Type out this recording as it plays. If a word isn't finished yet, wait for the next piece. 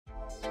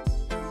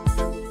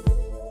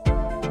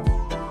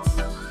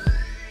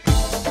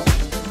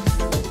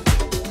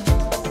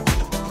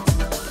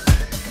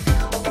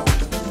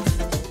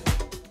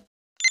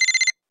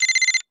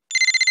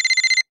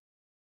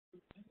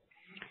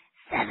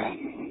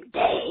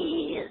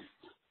days.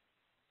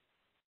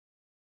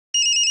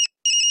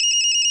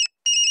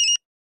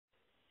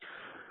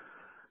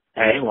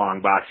 Hey,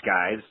 Longbox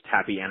guys.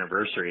 Happy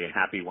anniversary and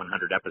happy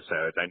 100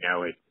 episodes. I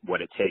know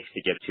what it takes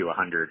to get to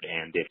 100,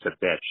 and it's a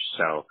bitch.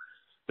 So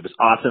it was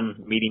awesome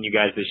meeting you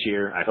guys this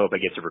year. I hope I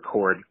get to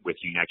record with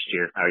you next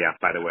year. Oh, yeah,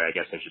 by the way, I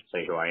guess I should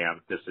say who I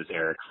am. This is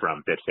Eric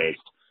from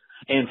Bitfaced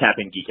and Tap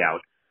In Geek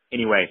Out.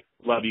 Anyway,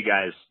 love you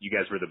guys. You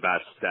guys were the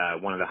best.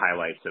 One of the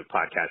highlights of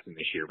podcasting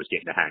this year was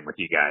getting to hang with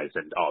you guys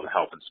and all the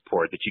help and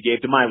support that you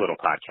gave to my little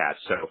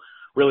podcast. So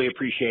really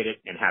appreciate it,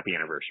 and happy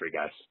anniversary,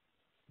 guys.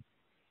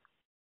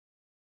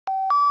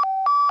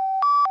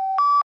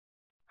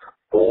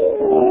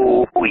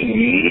 Oh,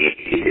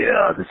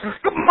 yeah, this is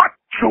the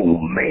Macho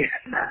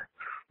Man,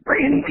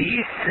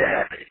 Randy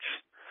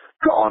Savage.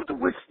 Gone to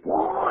with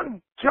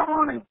Juan,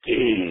 John, and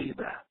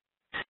Gabe.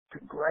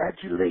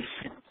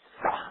 Congratulations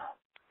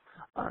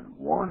on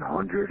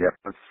 100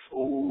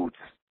 episodes.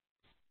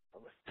 I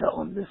was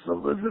telling Miss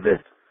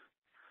Elizabeth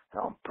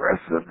how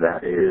impressive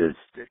that is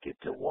to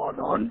get to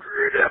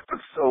 100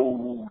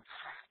 episodes.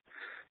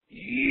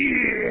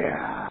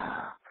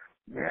 Yeah.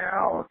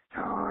 Now it's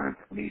time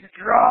for me to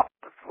drop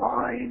the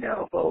flying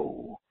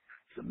elbow.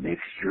 So make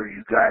sure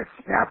you guys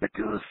snap it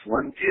to the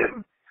Slim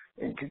Jim.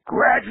 And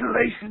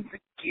congratulations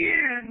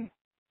again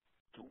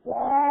to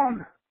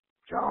Juan,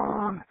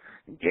 John,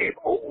 and Gabe.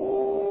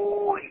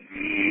 Oh,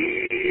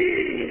 yeah.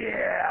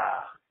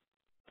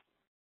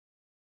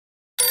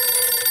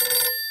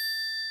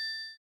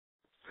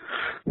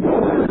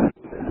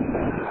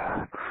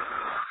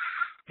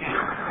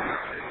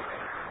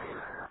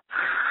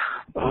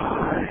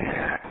 Oh,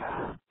 yeah.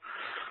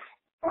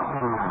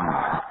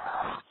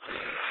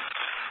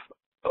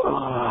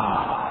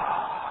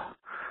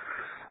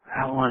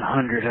 That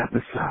 100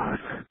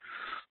 episodes.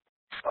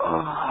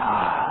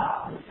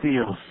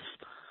 Feels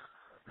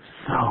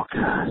so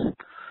good.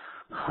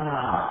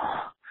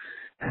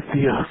 It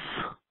feels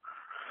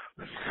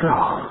so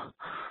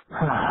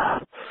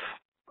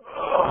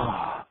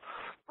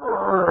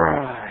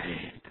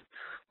right.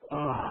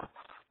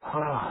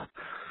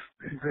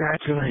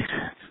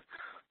 Congratulations.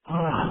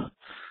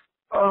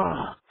 Oh.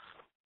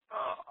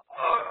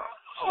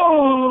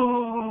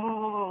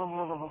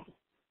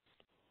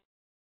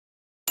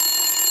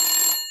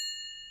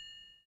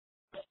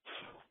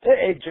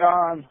 Hey,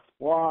 John,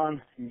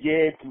 Juan, and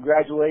Gabe,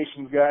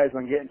 congratulations, guys,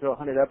 on getting to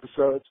 100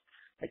 episodes.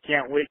 I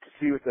can't wait to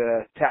see what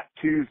the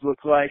tattoos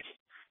look like.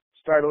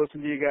 Started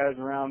listening to you guys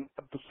around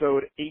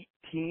episode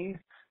 18,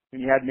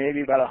 when you had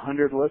maybe about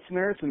 100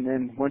 listeners, and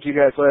then once you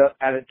guys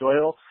added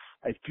Doyle,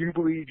 I do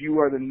believe you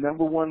are the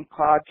 #1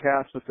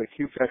 podcast with the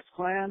QFX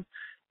clan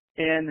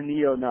and the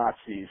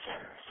neo-Nazis.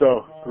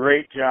 So,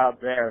 great job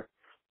there.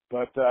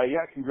 But,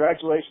 yeah,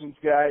 congratulations,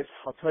 guys.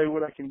 I'll tell you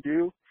what I can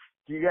do.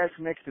 If you guys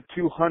can make it to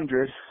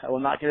 200, I will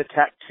not get a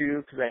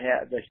tattoo because I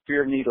had the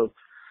fear of needles,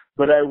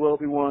 but I will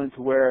be willing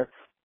to wear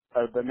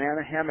a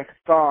banana hammock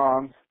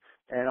thong,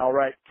 and I'll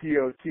write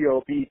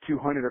TOTOB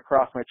 200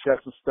 across my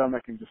chest and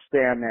stomach and just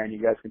stand there, and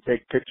you guys can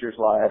take pictures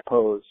while I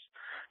pose.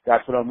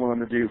 That's what I'm willing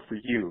to do for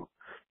you,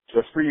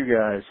 just for you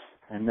guys,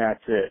 and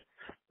that's it.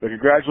 But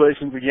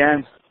congratulations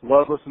again.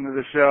 Love listening to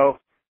the show.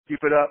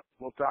 Keep it up.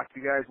 We'll talk to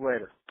you guys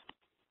later.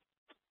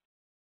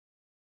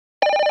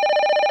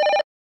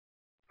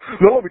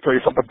 Now, let me tell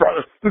you something,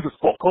 brother. This is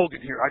Hulk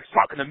Hogan here. I was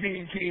talking to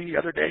Mean Gene the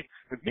other day,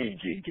 and Mean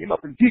Gene came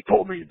up and he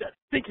told me that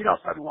Thinking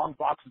Outside the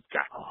Longbox has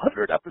got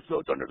 100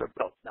 episodes under their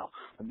belt now,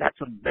 and that's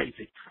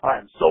amazing. I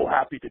am so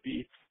happy to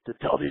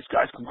tell these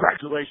guys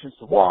congratulations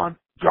to Juan,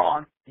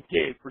 John, and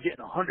Gabe for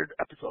getting 100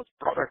 episodes,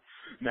 brother.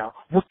 Now,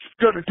 what you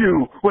gonna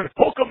do when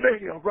Hulk